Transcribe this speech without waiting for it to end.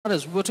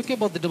We're talking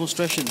about the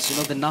demonstrations,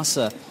 the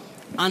NASA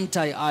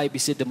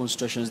anti-IEBC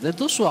demonstrations. There are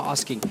those who are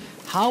asking,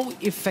 how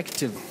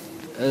effective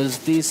is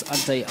these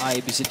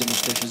anti-IEBC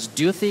demonstrations?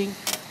 Do you think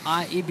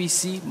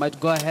IEBC might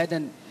go ahead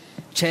and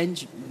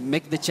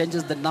make the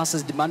changes that NASA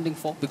is demanding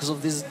for because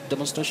of these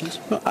demonstrations?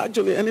 No,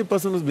 actually, any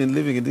person who's been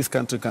living in this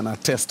country can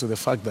attest to the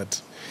fact that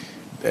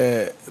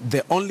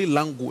the only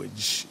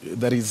language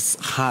that is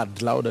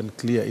heard loud and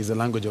clear is the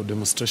language of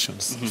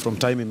demonstrations from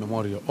time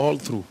immemorial, all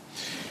through.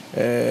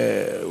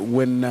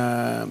 When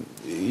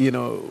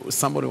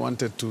somebody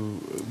wanted to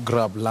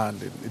grab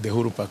land, the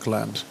Uhuru Park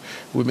land,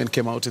 women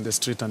came out in the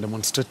street and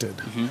demonstrated,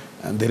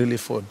 and they really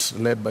fought,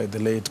 led by the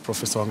late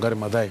Professor Wangari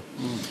Maathai.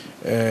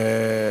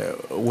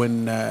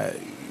 When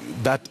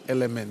that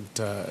element,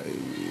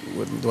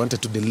 when they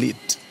wanted to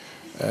delete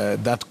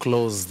that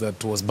clause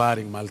that was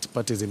barring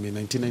multipartyism in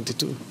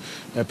 1992,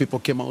 people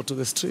came out to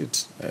the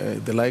street,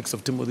 the likes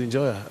of Timothy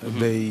Njoya.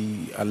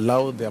 They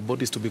allowed their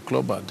bodies to be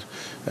clobbered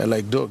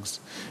like dogs.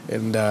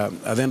 And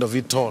at the end of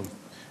it all,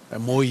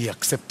 Moi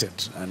accepted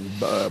and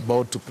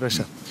bowed to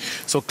pressure.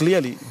 So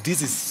clearly,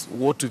 this is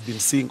what we've been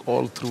seeing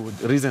all through.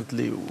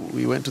 Recently,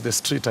 we went to the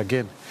street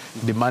again,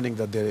 demanding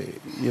that the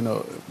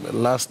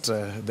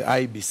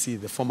IEBC,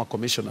 the former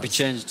commissioner, be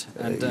changed,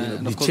 and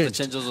of course changed,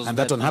 the changes was and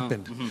that one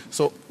happened.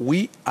 So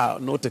we are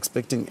not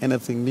expecting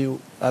anything new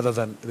other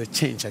than the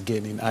change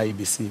again in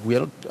IEBC. We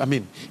are not. I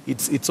mean,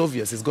 it's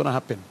obvious it's going to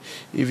happen.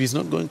 If it's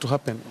not going to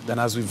happen, then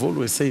as we've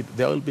always said,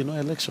 there will be no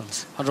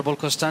elections. Honorable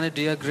Kostani,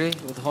 do you agree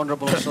with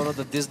Honorable Osoro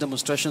that these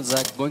demonstrations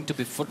are going to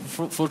be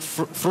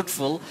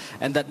fruitful,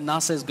 and that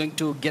NASA is going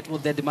to get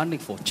what they're demanding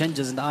for,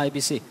 changes in the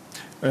IEBC?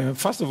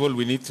 First of all,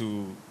 we need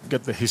to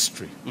get the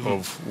history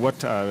of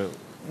what are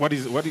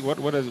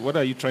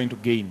you trying to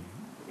gain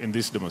in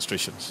these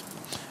demonstrations.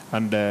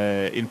 And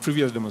in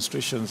previous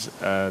demonstrations,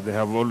 they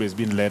have always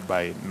been led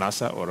by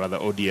NASA, or rather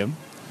ODM,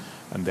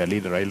 and their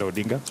leader, Raila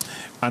Odinga.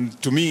 And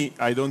to me,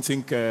 I don't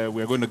think we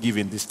are going to give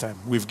in this time.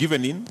 We've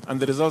given in, and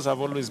the results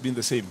have always been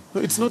the same. No,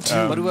 it's not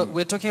true. But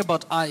we're talking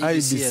about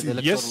IEBC.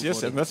 The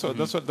yes, and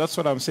that's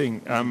what I'm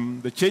saying.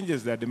 The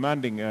changes they're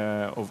demanding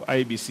of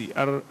IEBC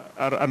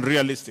are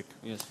unrealistic,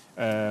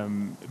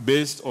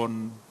 based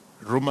on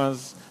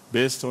rumors,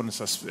 based on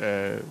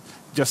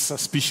just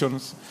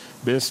suspicions,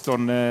 based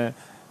on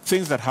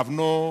things that have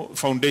no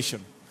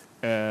foundation.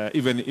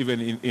 Even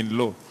in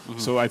law.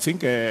 So I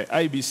think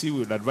IEBC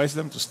would advise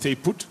them to stay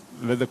put,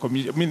 let the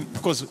commission,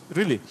 because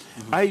really,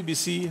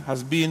 IEBC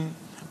has been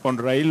on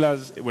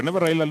Raila's, whenever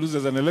Raila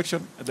loses an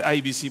election, the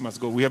IEBC must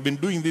go. We have been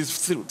doing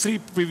this, three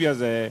previous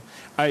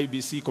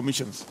IEBC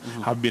commissions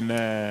have been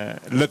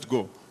let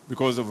go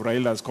because of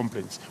Raila's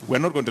complaints. We're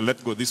not going to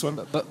let go this one.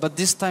 But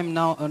this time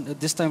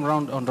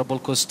round, Honorable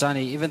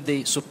Kostani, even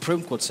the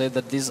Supreme Court said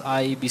that this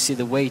IEBC,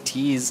 the way it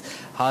is,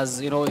 has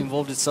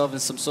involved itself in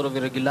some sort of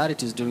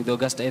irregularities during the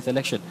August 8th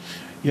election.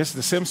 Yes,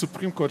 the same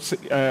Supreme Court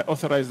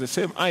authorized the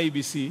same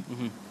IEBC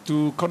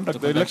to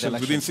conduct the elections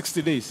within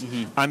 60 days.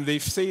 And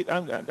they've said,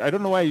 I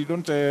don't know why you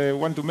don't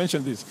want to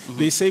mention this,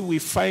 they say we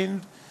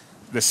find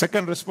the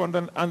second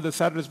respondent and the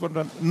third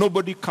respondent,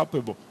 nobody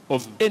culpable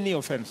of any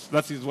offense.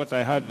 That is what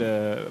I heard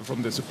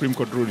from the Supreme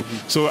Court ruling.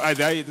 So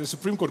the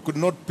Supreme Court could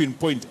not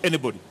pinpoint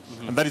anybody.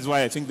 And that is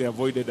why I think they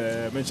avoided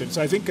mention.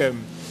 So I think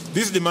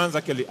these demands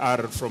actually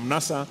are from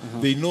NASA.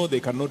 They know they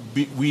cannot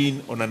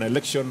win on an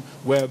election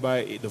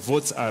whereby the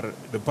votes are,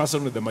 the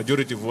person with the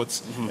majority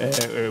votes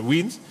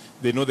wins.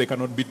 They know they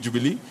cannot beat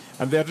Jubilee.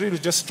 And they're really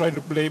just trying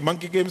to play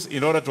monkey games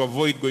in order to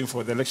avoid going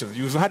for the elections.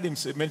 You've heard him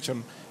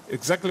mention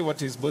exactly what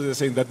his boss is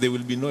saying, that there will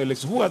be no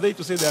elections. Who are they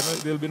to say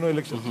there will be no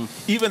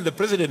elections? Even the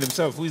president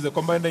himself, who is the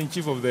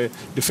commander-in-chief of the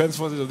defense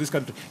forces of this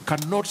country,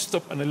 cannot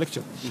stop an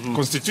election.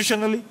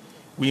 Constitutionally,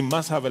 we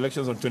must have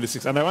elections on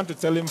 26. And I want to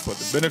tell him, for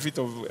the benefit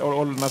of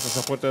all NASA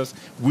supporters,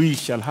 we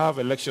shall have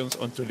elections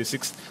on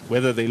 26,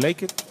 whether they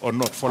like it or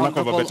not, for lack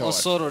of a better word.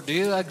 Osoro, do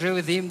you agree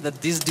with him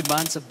that these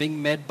demands are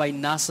being made by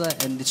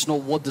NASA and it's not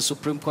what the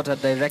Supreme Court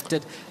had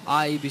directed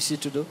IEBC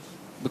to do?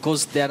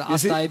 Because they are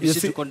asked IEBC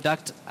to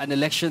conduct an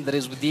election that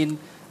is within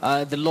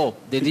the law.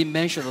 They didn't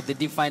mention or they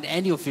didn't find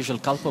any official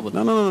culpable.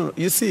 No.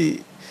 You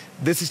see,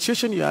 the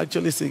situation you're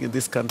actually seeing in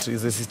this country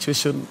is a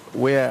situation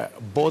where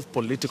both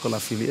political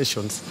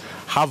affiliations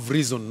have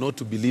reason not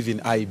to believe in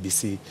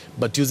IEBC,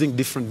 but using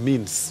different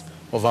means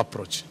of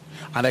approach.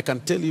 And I can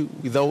tell you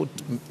without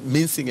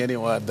mincing any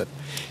word that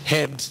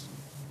had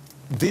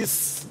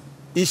this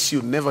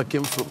issue never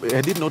came from,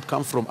 it did not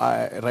come from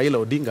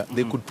Raila Odinga,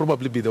 they could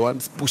probably be the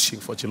ones pushing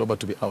for Chiloba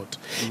to be out.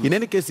 In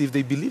any case, if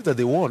they believe that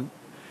they won,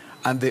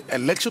 and the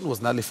election was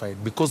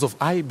nullified because of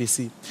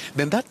IEBC,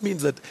 then that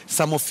means that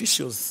some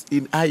officials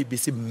in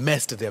IEBC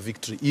messed their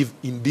victory, if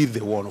indeed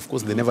they won. Of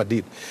course, they never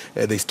did.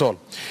 They stalled.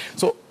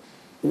 So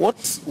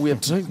what we are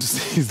trying to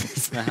say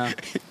is this.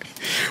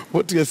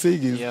 What we are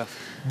saying is,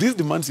 these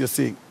demands you're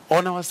saying,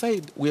 on our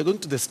side, we are going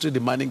to the street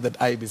demanding that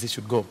IEBC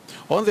should go.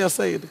 On their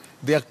side,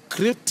 they are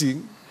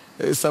creating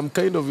some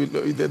kind of,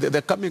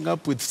 they're coming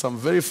up with some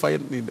very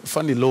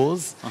funny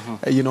laws,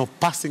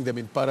 passing them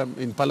in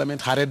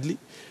Parliament hurriedly,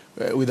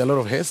 with a lot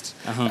of haste,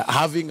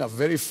 having a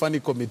very funny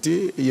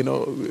committee, you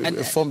know,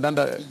 formed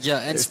under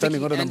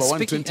standing order number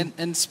 120.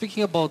 And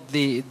speaking about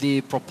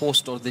the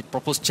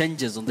proposed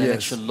changes on the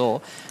election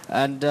law,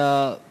 and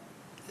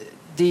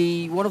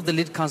one of the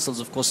lead counsels,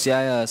 of course,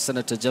 Siaya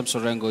Senator James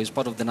Orengo, is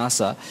part of the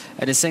NASA,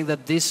 and is saying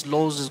that this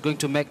laws is going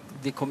to make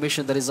the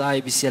commission that is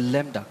IEBC a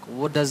lame duck.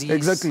 What does he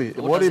exactly?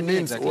 What it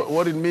means? Exactly?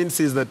 What it means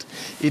is that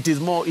it is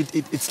more.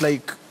 It's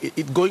like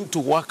it's going to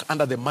work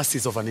under the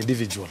mercies of an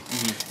individual.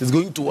 It's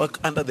going to work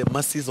under the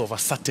mercies of a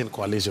certain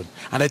coalition,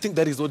 and I think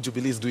that is what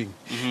Jubilee is doing.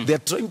 They are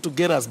trying to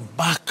get us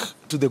back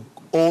to the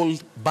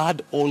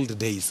bad old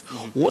days.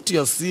 What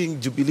you are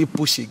seeing Jubilee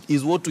pushing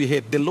is what we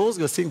had. The laws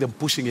you are seeing them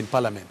pushing in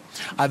Parliament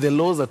are the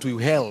laws that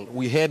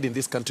we had in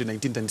this country in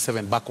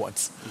 1927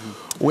 backwards,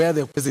 where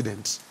the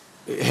president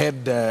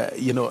had,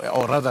 you know,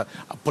 or rather,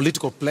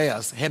 political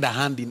players had a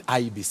hand in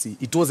IEBC.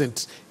 It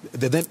wasn't,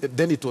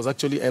 then it was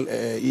actually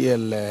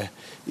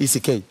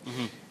ECK.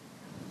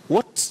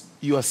 What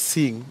you are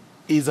seeing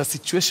is a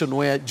situation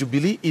where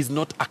Jubilee is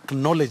not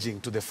acknowledging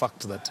to the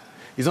fact that,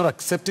 is not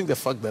accepting the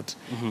fact that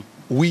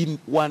we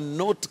were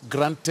not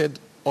granted,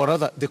 or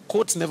rather, the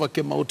courts never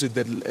came out with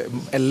the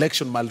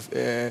election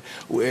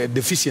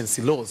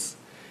deficiency laws.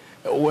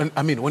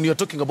 When you're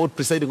talking about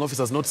presiding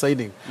officers not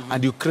signing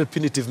and you create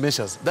punitive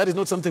measures, that is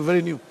not something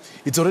very new.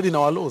 It's already in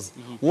our laws.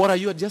 What are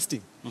you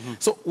adjusting?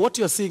 So what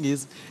you're seeing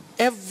is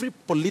every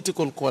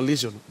political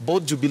coalition,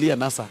 both Jubilee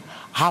and NASA,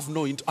 have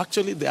no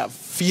actually they are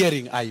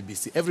fearing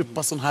IEBC. Every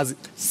person has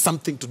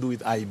something to do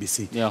with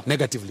IEBC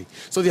negatively.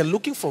 So they are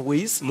looking for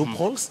ways,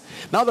 loopholes.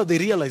 Now that they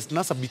realized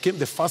NASA became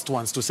the first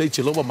ones to say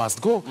Chiloba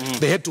must go,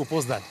 they had to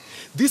oppose that.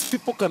 These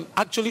people can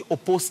actually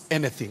oppose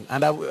anything.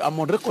 And I'm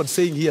on record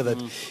saying here that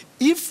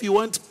if you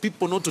want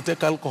people not to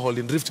take alcohol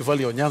in Rift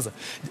Valley or Nyanza,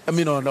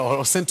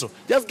 or Central,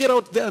 just get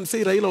out there and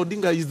say Raila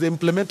Odinga is the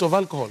implementer of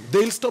alcohol.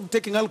 They'll stop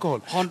taking alcohol.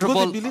 Because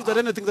they believe that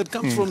anything that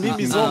comes from him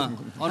is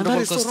wrong.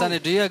 Honorable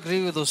Kostani, do you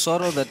agree with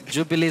Osoro that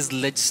Jubilee is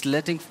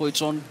legislating for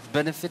its own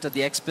benefit at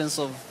the expense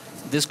of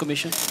this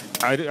commission?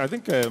 I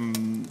think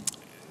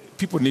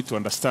people need to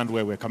understand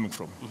where we're coming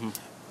from.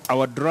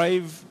 Our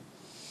drive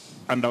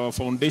and our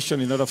foundation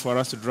in order for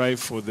us to drive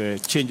for the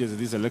changes in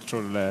these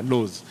electoral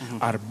laws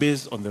are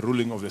based on the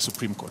ruling of the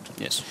Supreme Court.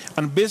 Yes.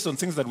 And based on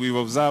things that we've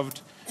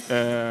observed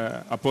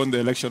upon the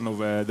election of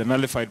the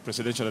nullified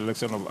presidential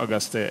election of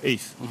August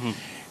 8th.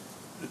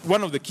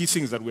 One of the key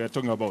things that we are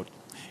talking about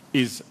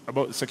is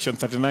about Section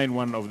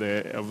 39(1) of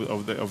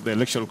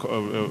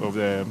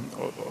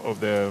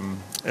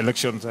the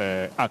Elections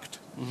Act,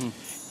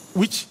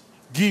 which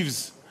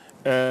gives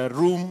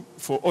room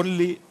for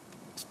only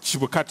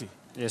Chibukati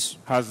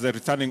as the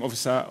returning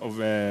officer of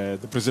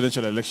the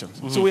presidential elections.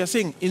 So we are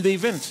saying, in the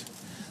event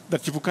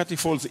that Chibukati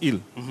falls ill,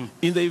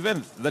 in the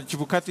event that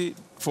Chibukati,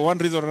 for one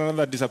reason or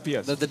another,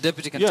 disappears, that the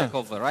deputy can take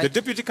over, right? The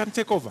deputy can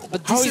take over.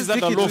 But how is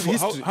that a law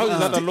for? How is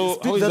that a law?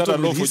 How is that a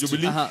law for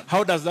Jubilee?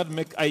 How does that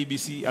make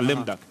IEBC a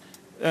lame duck?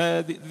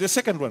 The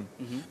second one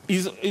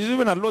is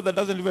even a law that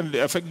doesn't even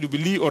affect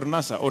Jubilee or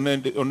NASA on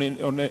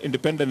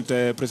independent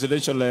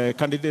presidential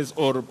candidates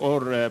or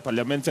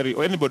parliamentary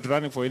or anybody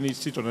running for any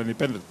seat on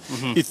independent.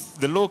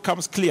 The law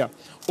comes clear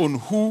on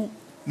who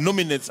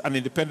nominates an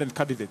independent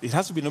candidate. It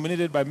has to be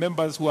nominated by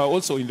members who are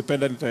also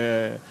independent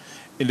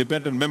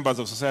members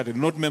of society,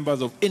 not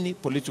members of any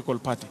political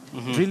party.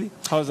 Really?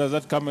 How does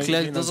that come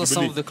in? Those are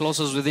some of the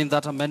clauses within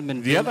that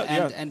amendment.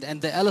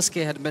 And the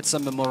LSK had made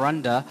some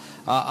memoranda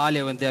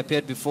earlier when they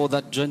appeared before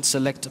that Joint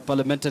Select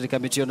Parliamentary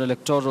Committee on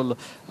Electoral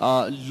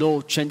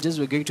Law changes.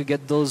 We're going to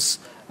get those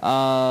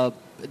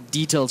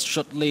details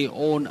shortly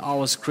on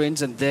our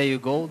screens, and there you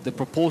go.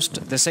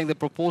 They're saying the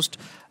proposed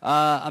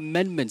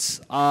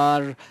amendments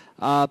are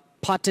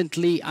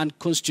patently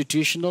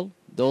unconstitutional.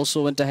 They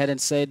also went ahead and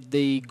said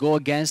they go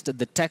against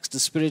the text, the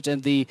spirit,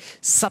 and the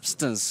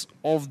substance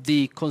of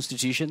the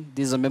Constitution.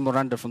 These are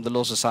memoranda from the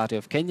Law Society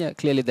of Kenya.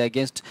 Clearly, they're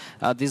against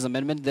this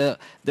amendment. They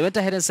went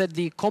ahead and said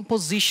the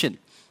composition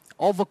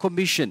of a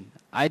commission,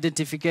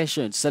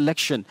 identification,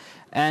 selection,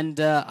 and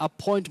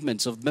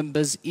appointments of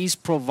members is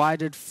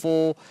provided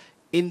for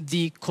in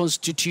the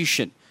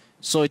Constitution.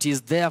 So it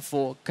is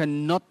therefore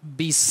cannot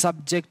be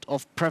subject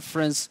of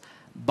preference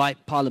by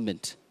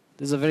Parliament.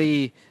 These are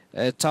very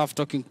tough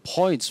talking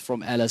points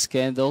from LSK,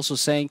 and they're also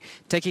saying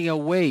taking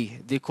away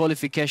the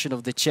qualification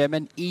of the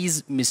chairman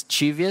is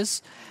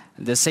mischievous.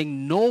 And they're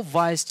saying no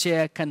vice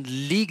chair can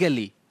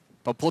legally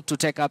purport to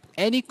take up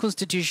any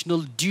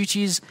constitutional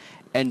duties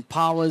and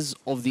powers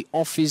of the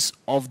office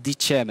of the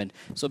chairman.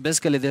 So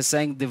basically they're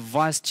saying the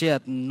vice chair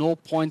at no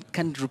point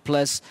can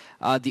replace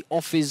the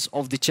office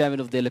of the chairman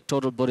of the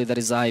electoral body, that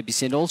is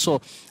IEBC. And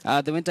also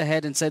they went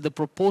ahead and said the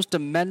proposed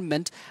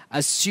amendment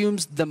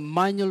assumes the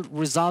manual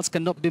results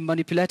cannot be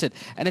manipulated.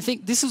 And I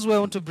think this is where I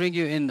want to bring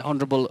you in,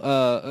 Honorable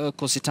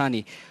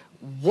Kositani.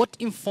 what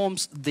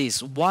informs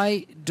this?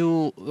 Why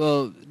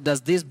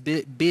does this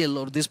bill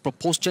or this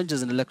proposed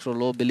changes in electoral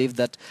law believe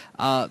that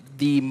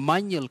the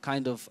manual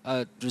kind of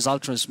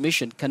result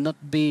transmission cannot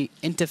be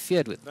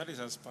interfered with? That is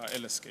as per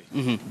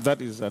LSK.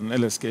 That is an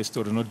LSK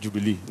story, not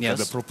Jubilee. Yes.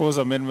 The proposed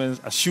amendment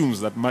assumes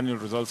that manual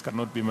results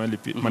cannot be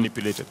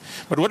manipulated.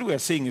 But what we are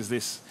saying is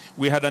this.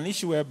 We had an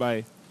issue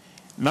whereby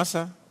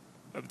NASA,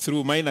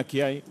 through Maina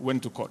Kiai,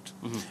 went to court.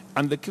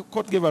 And the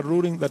court gave a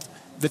ruling that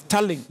the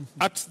tallying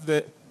at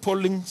the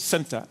polling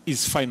center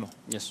is final.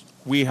 Yes.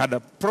 We had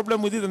a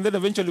problem with it, and then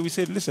eventually we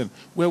said, listen,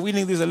 we're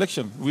winning this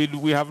election.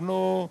 We have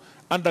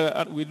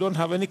we don't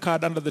have any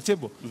card under the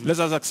table. Let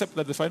us accept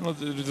that the final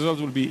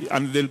results will be,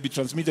 and they'll be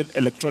transmitted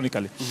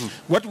electronically.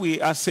 What we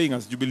are saying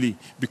as Jubilee,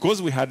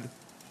 because we had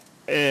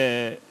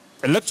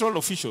electoral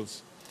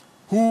officials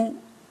who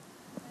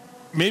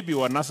maybe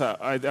were NASA,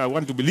 I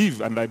want to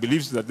believe, and I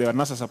believe that they are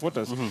NASA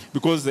supporters,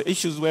 because the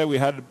issues where we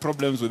had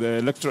problems with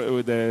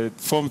the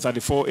Form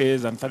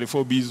 34As and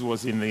 34Bs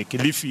was in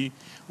Kilifi,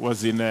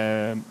 was in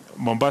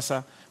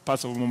Mombasa,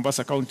 parts of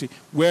Mombasa County,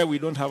 where we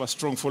don't have a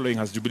strong following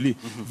as Jubilee.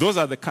 Those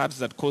are the cards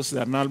that caused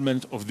the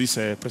annulment of this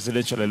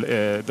presidential,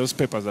 those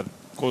papers that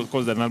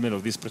caused the annulment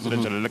of this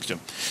presidential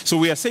election. So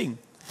we are saying,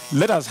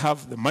 let us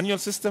have the manual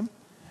system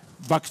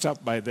backed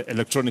up by the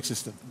electronic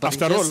system. But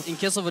in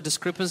case of a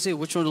discrepancy,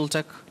 which one will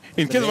take?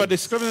 In case of a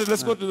discrepancy,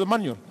 let's go to the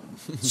manual.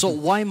 So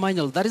why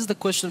manual? That is the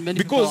question many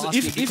people are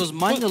asking. Because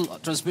manual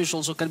transmission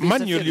also can be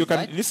manual. You can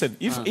right? Listen.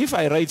 If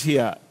I write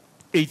here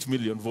 8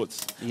 million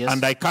votes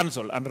and I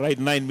cancel and write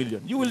 9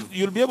 million,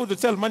 you'll be able to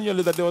tell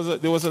manually that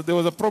there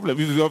was a problem.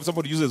 If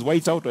somebody uses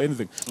whiteout or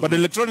anything, but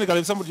electronically,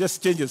 if somebody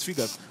just changes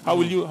figures, how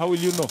will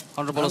you know?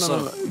 Honorable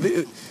no.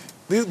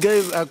 These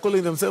guys are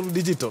calling themselves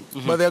digital,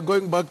 but they are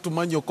going back to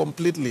manual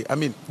completely. I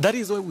mean, that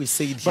is why we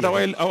say it here. But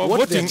our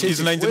voting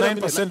is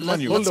 99%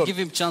 manual. Let's give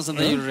him a chance and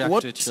then you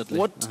react to it shortly.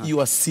 What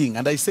you are seeing,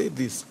 and I say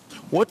this,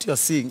 what you are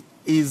seeing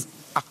is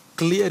a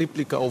clear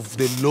replica of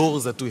the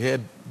laws that we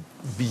had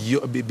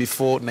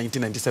before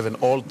 1997,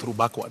 all through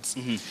backwards.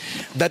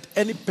 That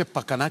any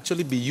paper can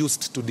actually be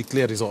used to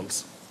declare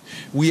results.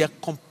 We are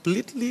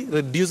completely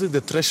reducing the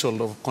threshold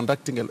of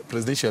conducting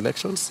presidential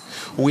elections.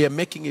 We are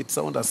making it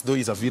sound as though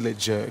it's a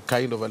village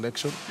kind of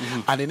election.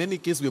 And in any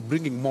case, we are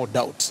bringing more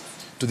doubt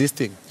to this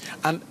thing.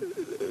 And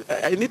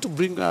I need to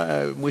bring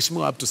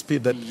Mheshimiwa up to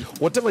speed that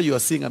whatever you are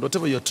seeing and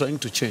whatever you are trying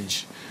to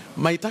change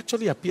might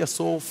actually appear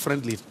so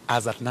friendly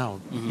as at now.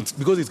 It's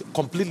because it's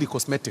completely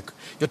cosmetic.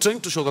 You're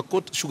trying to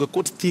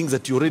sugarcoat things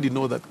that you already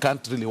know that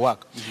can't really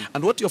work.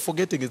 And what you're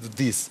forgetting is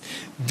this.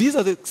 This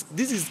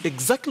is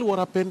exactly what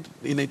happened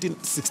in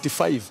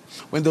 1965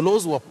 when the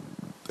laws were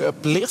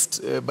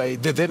placed by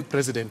the then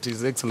president,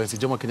 His Excellency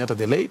Jomo Kenyatta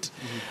the late,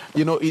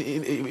 you know,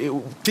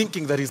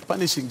 thinking that he's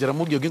punishing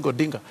Jaramogi Oginga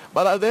Odinga.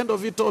 But at the end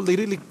of it all, they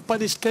really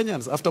punished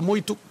Kenyans after Moi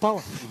took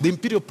power. The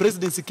imperial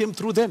presidency came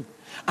through then.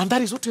 And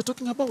that is what we're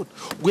talking about.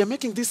 We are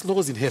making these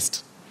laws in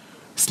haste,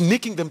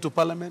 sneaking them to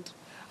Parliament,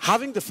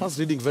 having the first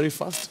reading very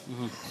fast,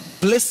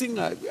 placing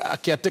a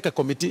caretaker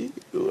committee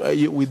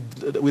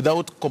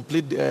without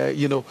complete,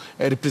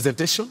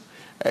 representation,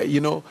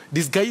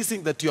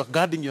 disguising that you are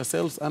guarding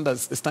yourselves under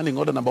Standing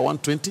Order number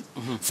 120,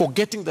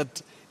 forgetting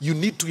that you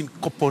need to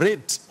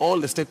incorporate all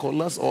the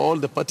stakeholders, all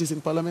the parties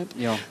in Parliament,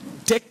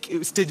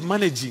 stage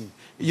managing,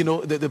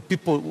 the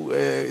people,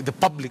 the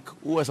public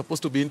who are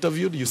supposed to be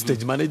interviewed, you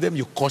stage manage them,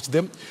 you coach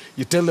them,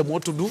 you tell them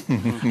what to do.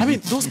 I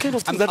mean, those kind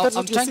of things.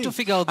 I'm trying to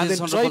figure out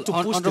this,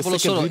 Honorable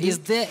Osoro. Is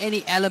there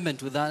any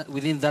element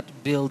within that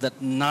bill that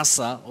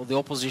NASA or the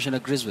opposition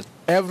agrees with?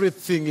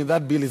 Everything in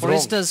that bill is wrong. For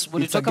instance,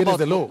 when you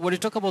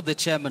talk about the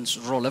chairman's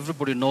role,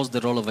 everybody knows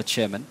the role of a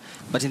chairman.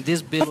 But in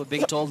this bill, we're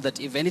being told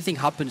that if anything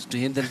happens to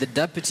him, then the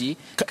deputy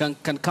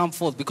can come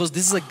forth, because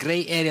this is a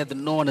gray area that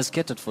no one has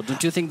catered for.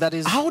 Don't you think that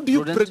is How do you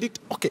prudent? predict?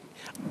 Okay.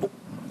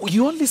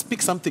 You only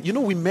speak something.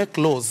 We make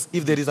laws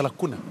if there is a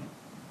lacuna.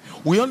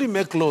 We only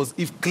make laws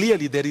if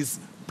clearly there is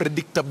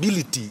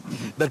predictability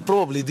that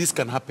probably this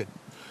can happen.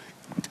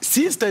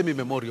 Since time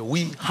immemorial,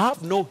 we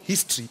have no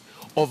history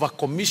of a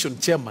commission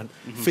chairman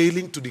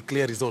failing to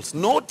declare results,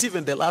 not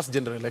even the last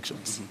general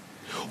elections.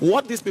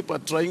 What these people are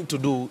trying to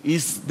do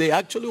is they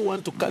actually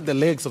want to cut the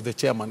legs of the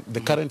chairman,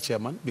 the current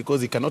chairman,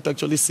 because he cannot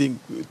actually sing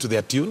to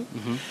their tune.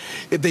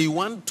 They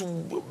want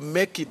to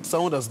make it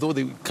sound as though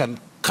they can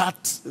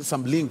cut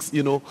some links,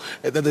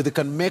 that they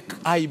can make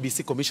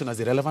IEBC commissioners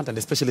irrelevant, and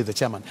especially the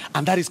chairman.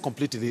 And that is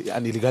completely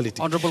an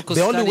illegality. Honorable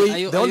the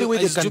only way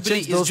they can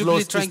change those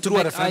laws is through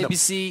a referendum.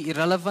 IEBC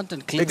irrelevant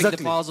and clipping the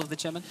powers of the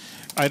chairman?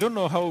 I don't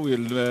know how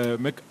we'll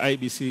make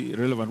IEBC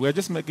relevant. We're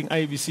just making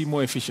IEBC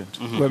more efficient.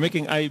 We're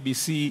making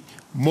IEBC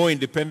more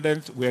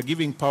independent. We are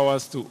giving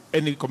powers to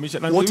any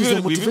commissioner. And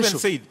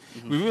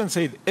we've even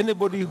said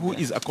anybody who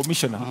is a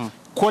commissioner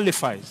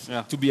qualifies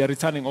to be a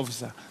returning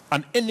officer.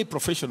 And any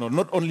professional,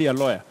 not only a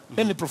lawyer,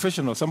 any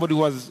professional, somebody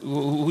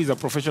who is a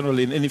professional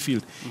in any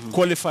field,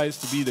 qualifies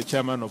to be the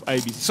chairman of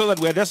IEBC. So that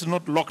we're just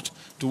not locked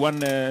to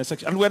one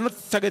section. And we're not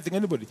targeting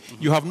anybody.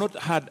 You have not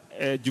had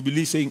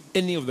Jubilee saying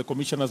any of the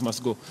commissioners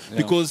must go.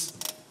 Because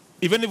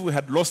even if we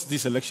had lost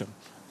this election,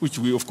 which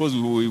we, of course,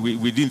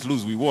 we didn't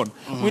lose, we won,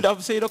 we'd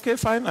have said, okay,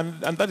 fine,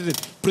 and that is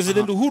it.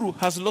 President Uhuru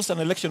has lost an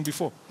election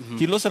before.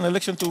 He lost an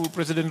election to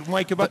President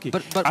Mwai Kibaki.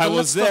 But I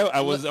was there, I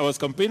was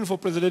campaigning for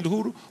President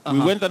Uhuru. We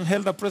went and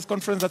held a press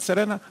conference at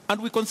Serena,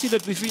 and we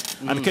conceded defeat,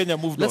 and Kenya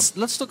moved on.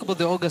 Let's talk about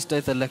the August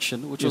 8th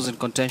election, which was in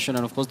contention,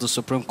 and of course the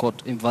Supreme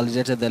Court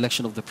invalidated the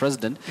election of the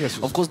president. Yes,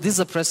 of course, this is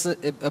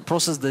a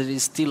process that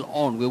is still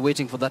on. We're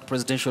waiting for that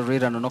presidential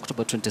rerun on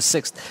October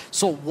 26th.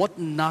 So what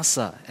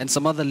NASA and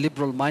some other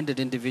liberal-minded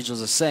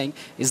individuals are saying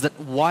is that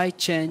why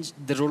change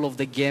the rule of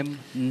the game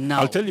now?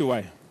 I'll tell you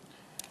why.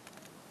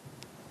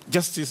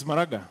 Justice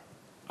Maraga,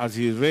 as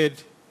he read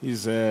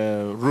his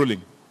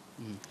ruling,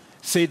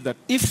 said that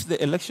if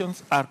the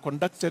elections are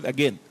conducted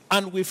again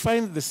and we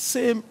find the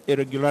same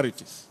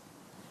irregularities,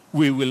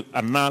 we will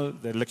annul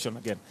the election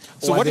again.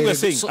 So what we are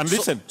saying,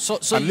 listen.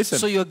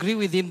 So you agree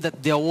with him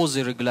that there was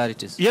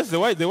irregularities? Yes, there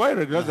were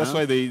irregularities. That's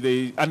why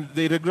the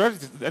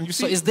irregularities. And you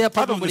see, so is there a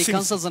problem when he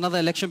cancels another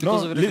election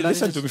because of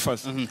irregularities? Listen to me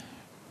first.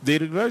 The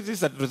irregularities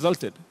that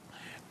resulted,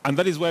 and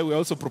that is why we're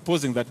also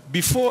proposing that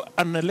before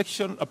an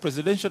election, a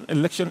presidential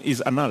election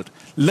is annulled,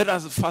 let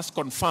us first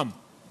confirm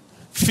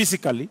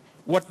physically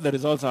what the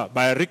results are,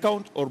 by a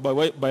recount or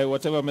by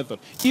whatever method.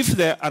 If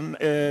the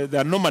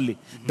anomaly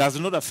does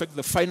not affect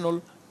the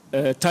final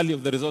tally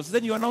of the results,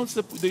 then you announce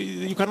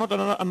you cannot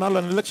annul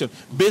an election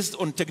based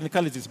on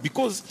technicalities,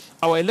 because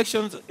our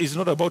elections is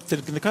not about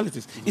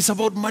technicalities. It's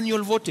about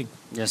manual voting.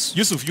 Yes.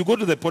 Yusuf, you go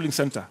to the polling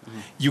center,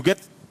 you get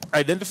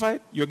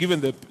identified, you're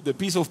given the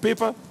piece of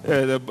paper,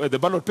 the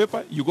ballot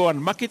paper, you go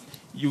and mark it,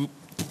 you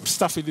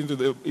stuff it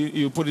into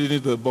you put it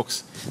into the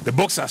box. The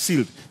boxes are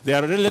sealed. They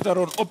are later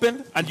on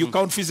opened, and you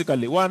count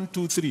physically 1,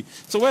 2, 3.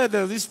 So where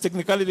there's this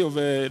technicality of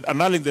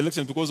annulling the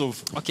election because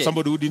of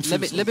somebody who didn't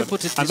let me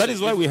put it, and that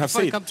is why we have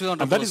said,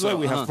 and that is why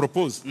we have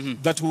proposed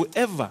that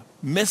whoever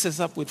messes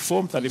up with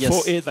Form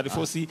 34A,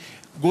 34C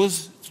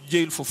goes to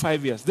jail for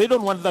 5 years. They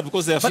don't want that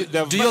because they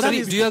are. Do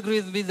you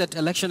agree with me that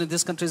election in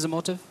this country is a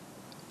motive?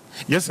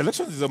 Yes,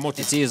 elections is a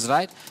motive. It is,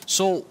 right?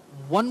 So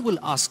one will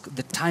ask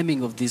the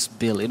timing of this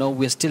bill. You know,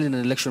 we're still in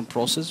an election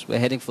process. We're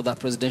heading for that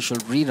presidential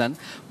rerun.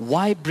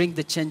 Why bring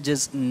the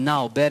changes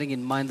now, bearing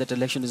in mind that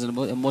election is a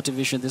motive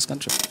issue in this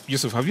country?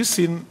 Yusuf, have you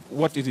seen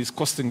what it is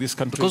costing this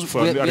country because for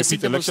a repeat election?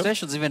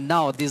 Demonstrations even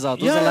now. Those are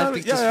like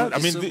pictures from I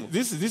mean,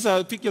 these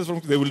are pictures from.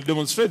 They will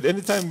demonstrate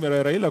anytime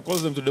Raila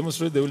calls them to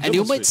demonstrate. They will. And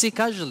demonstrate. You might see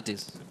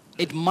casualties.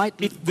 It might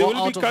go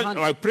out of hand.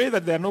 I pray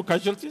that there are no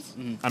casualties,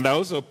 and I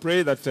also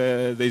pray that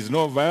there is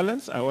no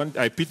violence.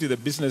 I pity the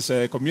business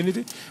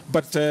community,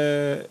 but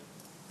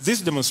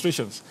these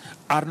demonstrations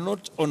are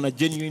not on a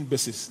genuine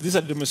basis. These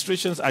are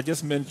demonstrations are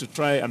just meant to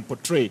try and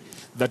portray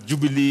that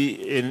Jubilee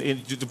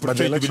to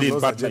portray Jubilee in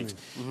bad light.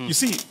 You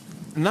see,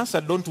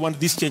 NASA don't want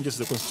these changes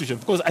to the Constitution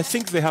because I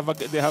think they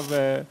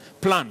have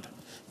planned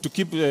to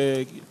keep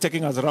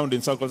taking us around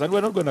in circles, and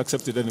we're not going to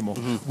accept it anymore.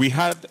 We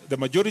had the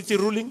majority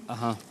ruling,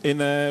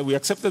 we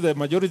accepted the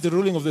majority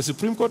ruling of the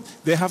Supreme Court.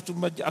 They have to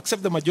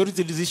accept the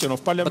majority decision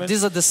of Parliament. But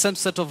these are the same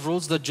set of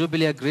rules that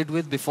Jubilee agreed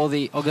with before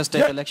the August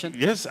 8th election?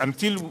 Yes,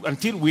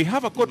 until we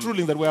have a court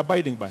ruling that we're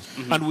abiding by,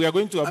 and we are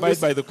going to abide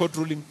by the court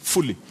ruling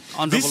fully.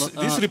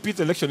 This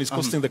repeat election is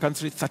costing the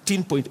country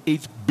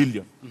 13.8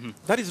 billion.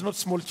 That is not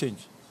small change.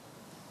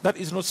 That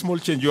is not small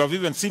change. You have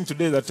even seen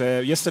today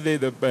that yesterday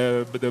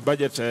the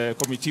budget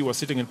committee was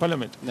sitting in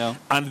Parliament,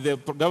 and the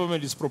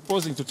government is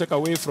proposing to take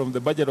away from the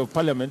budget of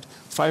Parliament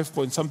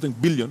 5-point-something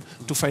billion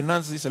to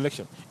finance this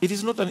election. It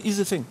is not an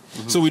easy thing.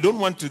 So we don't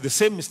want to the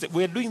same mistake.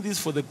 We are doing this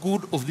for the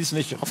good of this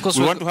nation. Of course,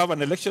 we want to have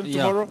an election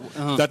tomorrow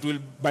that will,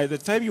 by the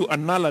time you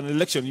annul an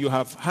election, you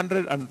have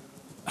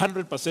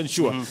 100%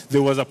 sure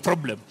there was a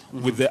problem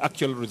with the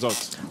actual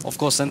results. Of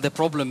course, and the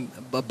problem,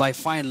 by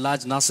far and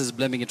large, NASA is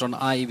blaming it on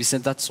IEBC,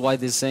 and that's why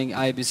they're saying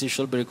IEBC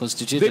should be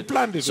reconstituted. They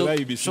planned it with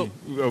IEBC. So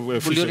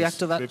will you react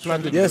to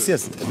that? Yes.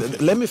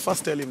 Let me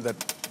first tell him that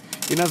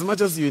in as much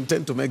as you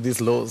intend to make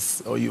these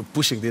laws, or you're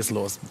pushing these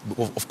laws,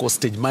 of course,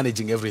 stage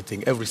managing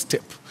everything, every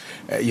step,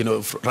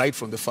 right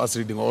from the first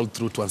reading all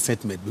through to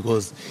assentment,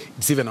 because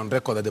it's even on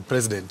record that the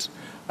president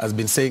has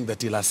been saying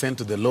that he'll assent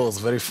to the laws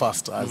very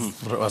fast,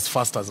 as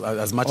fast as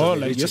much as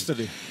like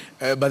yesterday.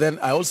 But then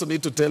I also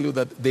need to tell you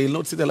that they will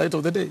not see the light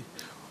of the day.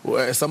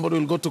 Somebody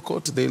will go to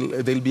court,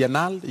 they'll be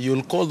annulled,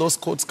 you'll call those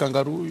courts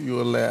kangaroo,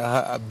 you'll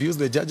abuse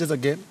the judges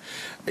again.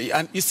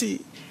 And you see,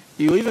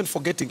 you're even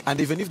forgetting, and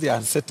even if they are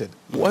unsettled,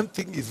 one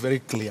thing is very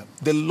clear.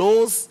 The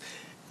laws,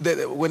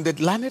 when the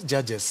learned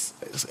judges,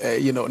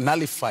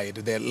 nullified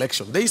the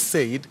election, they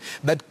said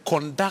that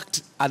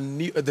conduct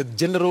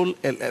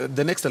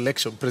the next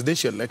election,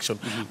 presidential election,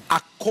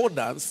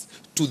 accordance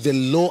to the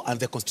law and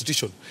the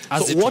Constitution.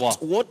 So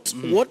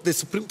what the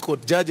Supreme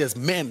Court judges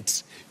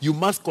meant, you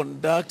must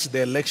conduct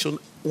the election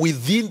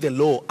within the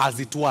law as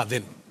it were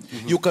then.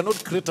 You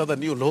cannot create other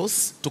new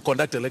laws to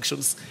conduct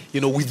elections,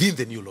 within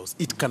the new laws.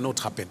 It cannot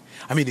happen.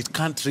 I mean, it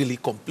can't really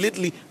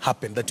completely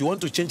happen that you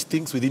want to change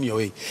things within your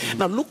way.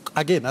 Now, look,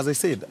 again, as I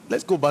said,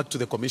 let's go back to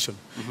the commission.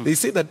 They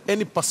say that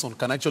any person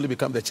can actually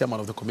become the chairman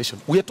of the commission.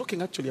 We are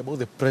talking actually about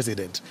the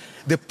president.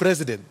 The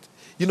president,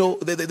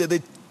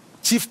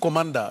 chief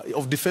commander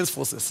of defense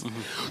forces.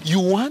 You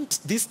want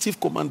this chief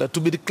commander to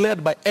be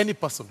declared by any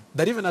person,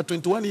 that even a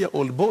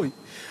 21-year-old boy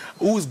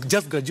who's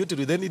just graduated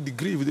with any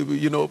degree, with,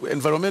 you know,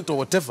 environment or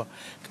whatever,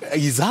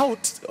 is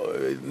out,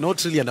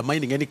 not really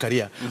undermining any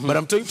career. But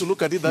I'm trying to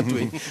look at it that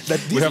way. That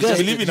these guys,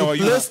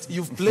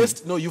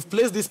 you've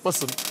placed this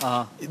person,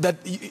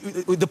 that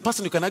the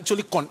person you can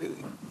actually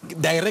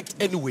direct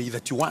any way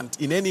that you want,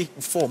 in any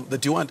form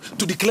that you want,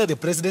 to declare the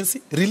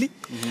presidency, really?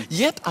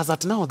 Yet, as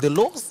at now, the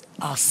laws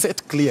are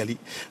set clearly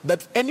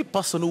that any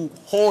person who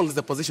holds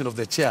the position of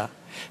the chair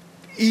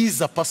is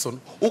a person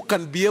who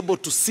can be able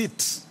to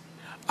sit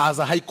as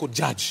a high court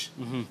judge,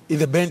 in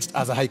the bench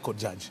as a high court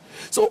judge.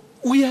 So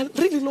we are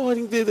really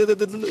lowering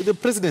the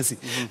presidency,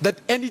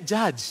 that any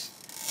judge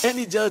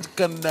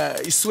can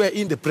swear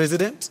in the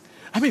president.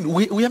 I mean,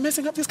 we are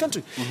messing up this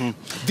country.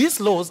 These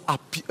laws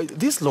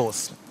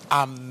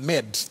are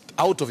made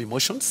out of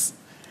emotions,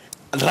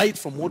 right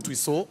from what we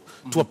saw,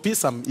 to appease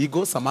some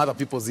egos, some other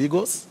people's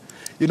egos.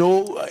 You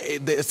know,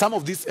 some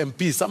of these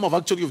MPs, some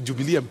of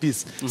Jubilee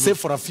MPs, save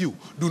for a few,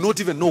 do not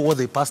even know what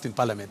they passed in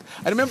Parliament.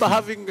 I remember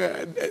having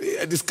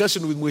a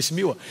discussion with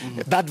Mheshimiwa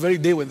that very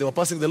day when they were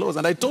passing the laws,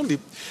 and I told him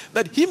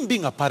that him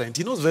being a parent,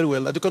 he knows very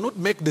well that you cannot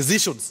make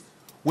decisions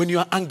when you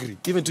are angry,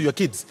 even to your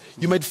kids.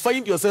 You might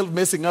find yourself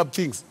messing up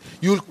things.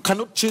 You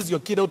cannot chase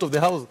your kid out of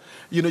the house,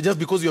 you know, just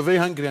because you're very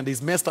hungry and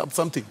he's messed up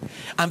something.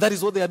 And that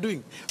is what they are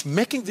doing.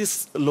 Making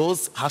these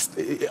laws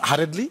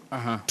hurriedly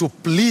to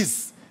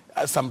please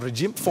some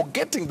regime,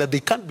 forgetting that they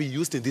can't be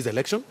used in this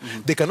election.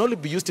 They can only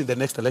be used in the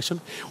next election.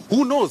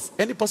 Who knows?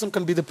 Any person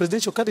can be the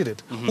presidential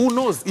candidate. Who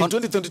knows? In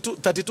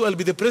 2032, I'll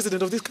be the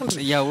president of this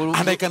country. Yeah,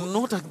 and I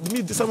cannot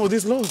admit some of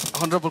these laws.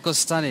 Honorable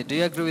Kostani, do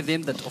you agree with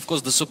him that, of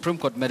course, the Supreme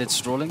Court made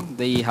its ruling?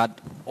 They had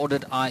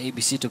ordered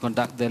IEBC to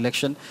conduct the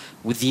election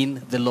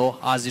within the law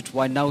as it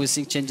was. Now we're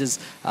seeing changes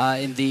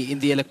in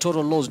the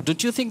electoral laws.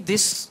 Don't you think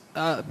this,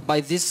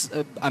 by this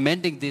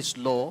amending this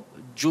law,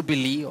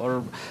 Jubilee,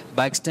 or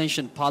by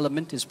extension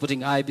Parliament, is putting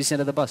IEBC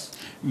under the bus?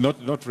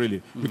 Not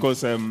really,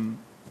 because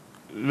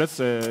let's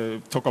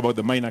talk about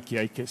the minor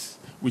KI case,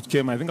 which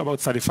came, I think,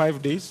 about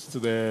 35 days to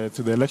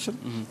the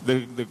election.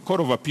 The Court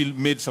of Appeal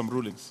made some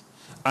rulings,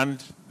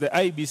 and the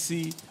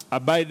IEBC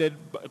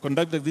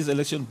conducted this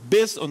election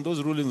based on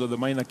those rulings of the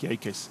minor KI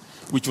case,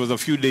 which was a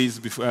few days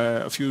before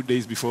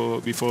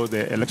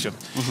the election.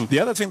 The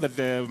other thing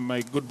that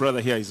my good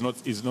brother here is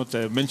not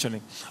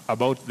mentioning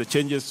about the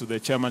changes to the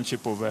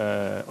chairmanship of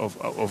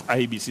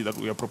IEBC that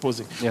we are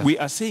proposing. We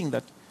are saying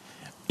that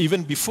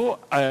even before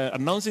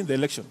announcing the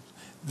election,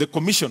 the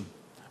commission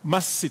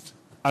must sit,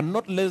 and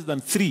not less than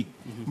 3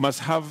 must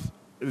have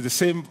the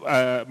same,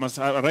 must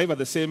arrive at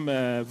the same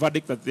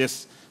verdict that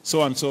yes,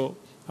 so and so,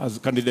 as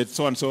candidate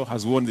so-and-so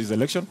has won this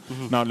election.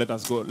 Now let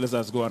us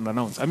go and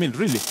announce. I mean,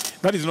 really,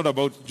 that is not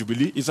about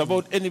Jubilee. It's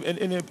about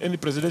any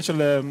presidential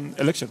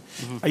election.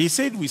 He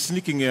said we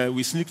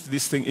sneaked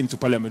this thing into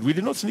Parliament. We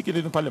did not sneak it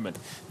into Parliament.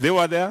 They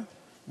were there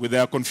with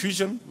their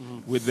confusion,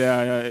 with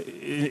their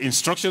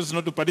instructions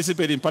not to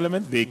participate in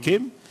Parliament. They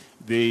came.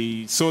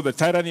 They saw the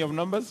tyranny of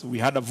numbers. We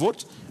had a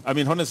vote. I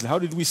mean, honestly, how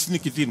did we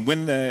sneak it in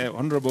when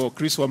Honorable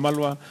Chris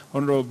Wamalwa,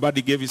 Honorable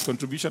Buddy gave his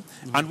contribution,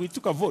 and we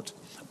took a vote,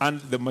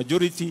 and the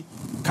majority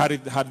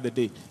had the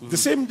day. The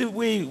same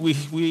way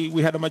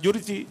we had a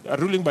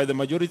ruling by the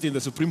majority in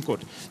the Supreme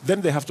Court. Then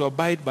they have to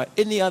abide by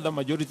any other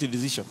majority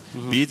decision,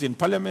 be it in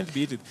Parliament,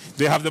 be it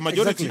they have the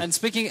majority.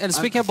 Exactly. And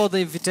speaking about the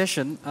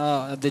invitation,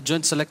 the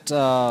Joint Select,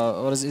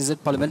 or is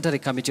it Parliamentary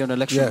Committee on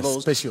Election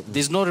Laws? Special.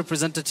 There's no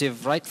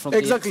representative, right, from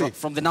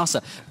the NASA.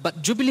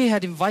 But Jubilee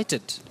had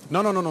invited. No.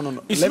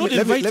 It's not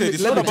invited.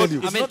 It's not about.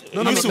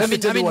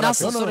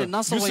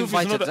 NASA were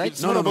invited, right?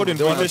 It's not about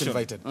invitation.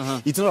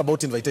 It's not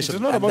about invitation.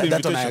 It's not about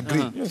invitation. That one I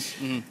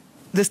agree.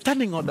 The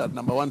Standing Order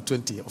number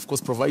 120, of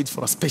course, provides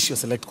for a special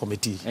select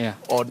committee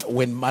on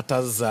when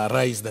matters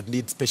arise that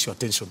need special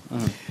attention.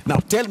 Now,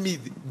 tell me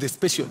the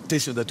special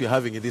attention that you're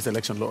having in these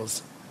election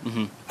laws.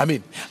 I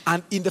mean,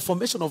 and in the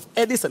formation of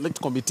any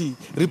select committee,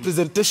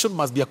 representation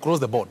must be across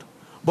the board,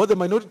 both the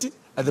minority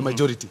and the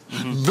majority.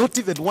 Not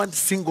even one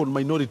single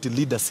minority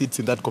leader sits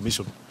in that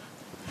commission.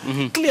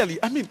 Clearly,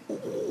 I mean,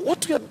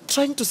 what we are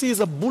trying to see is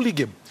a bully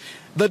game.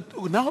 That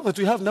now that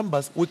we have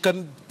numbers, we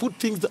can put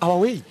things our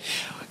way.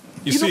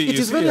 It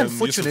is very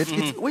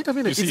unfortunate. Wait a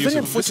minute. It's very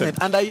unfortunate.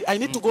 And I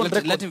need to go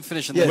and let him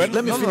finish.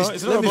 Let me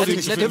finish.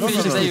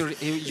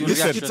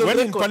 When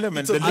in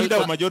Parliament, the leader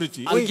of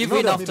majority... I'll give you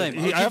enough time.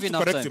 I have to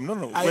correct him.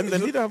 When the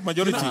leader of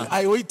majority...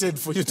 I waited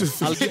for you to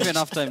finish. I'll give you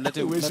enough time. Let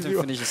him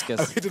finish his case.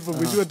 I waited for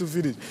you to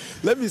finish.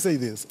 Let me say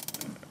this.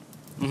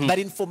 That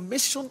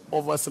information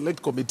of a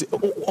select committee...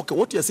 Okay,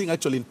 what you're seeing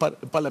actually in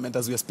Parliament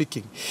as we are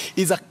speaking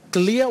is a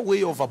clear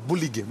way of a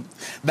bully game,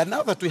 that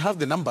now that we have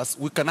the numbers,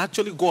 we can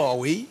actually go our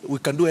way, we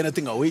can do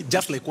anything our way,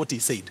 just like what he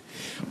said.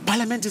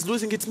 Parliament is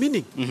losing its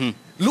meaning.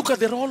 Look at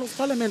the role of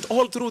Parliament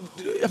all through.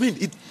 I mean,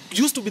 it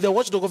used to be the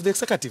watchdog of the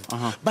executive,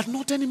 but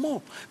not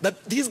anymore.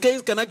 That these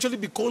guys can actually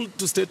be called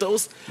to State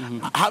House,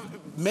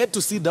 made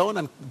to sit down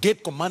and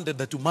get commanded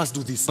that you must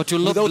do this. But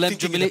you'll not blame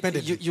Jubilee.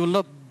 You'll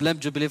not blame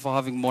Jubilee for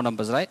having more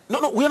numbers, right?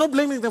 No, we are not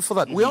blaming them for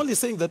that. We're only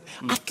saying that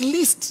at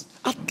least,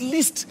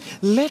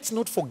 let's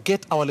not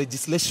forget our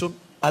legislation,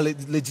 our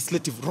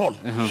legislative role.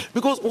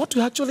 Because what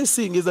we're actually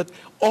seeing is that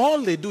all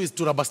they do is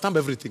to rubber stamp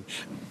everything.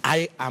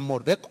 And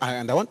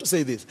I want to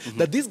say this,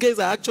 that these guys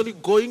are actually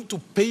going to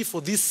pay for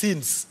these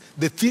sins,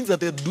 the things that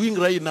they're doing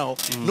right now,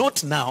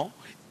 not now,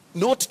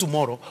 not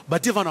tomorrow,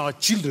 but even our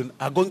children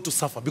are going to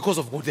suffer because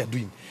of what they're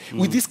doing.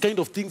 With this kind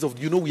of things of,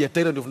 we are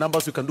tyrant of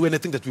numbers, we can do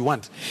anything that we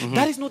want.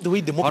 That is not the way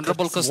democracy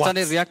works. Honorable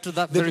Kostani, react to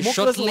that very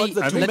shortly.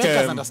 Let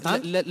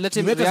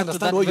him react to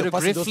that very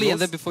briefly, and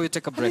then before you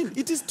take a break. I mean,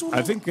 it is too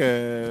I think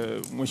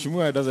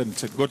Mheshimiwa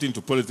doesn't got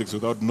into politics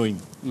without knowing.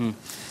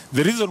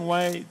 The reason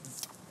why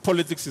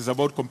politics is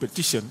about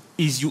competition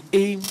is you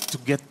aim to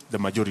get the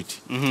majority.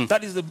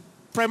 That is the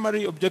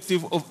primary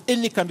objective of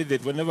any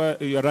candidate whenever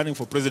you are running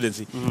for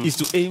presidency, is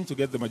to aim to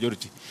get the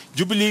majority.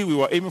 Jubilee, we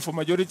were aiming for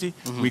majority.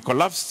 We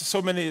collapsed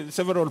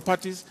several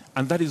parties,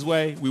 and that is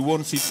why we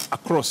won seats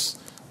across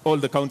all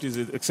the counties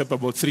except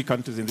about 3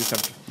 counties in this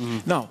country.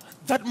 Now,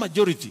 that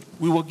majority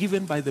we were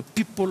given by the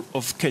people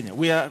of Kenya.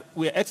 We are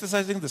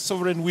exercising the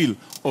sovereign will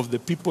of the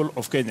people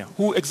of Kenya,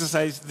 who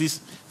exercised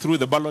this through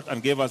the ballot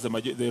and gave us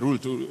the rule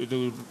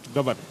to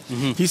govern.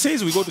 He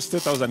says we go to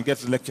State House and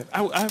get lectured.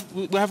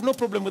 We have no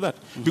problem with that,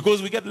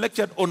 because we get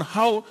lectured on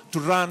how to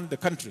run the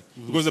country,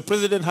 because the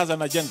president has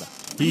an agenda.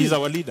 He is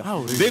our leader.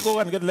 Really? They go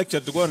and get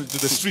lectured to go into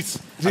the streets.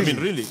 Really? I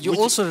mean, really. You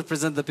also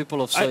represent the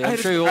people of Soy. I'm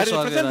sure you also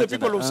I represent the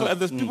people of Soy, and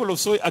the people of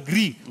Soy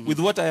agree with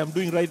what I am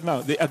doing right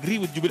now. They agree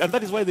with Jubilee, and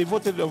that is why they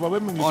voted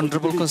overwhelmingly.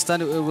 Honorable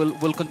Kostani,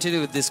 we'll continue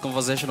with this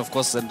conversation, of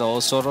course, and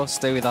also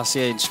stay with us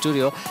here in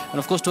studio. And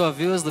of course, to our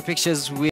viewers, the pictures we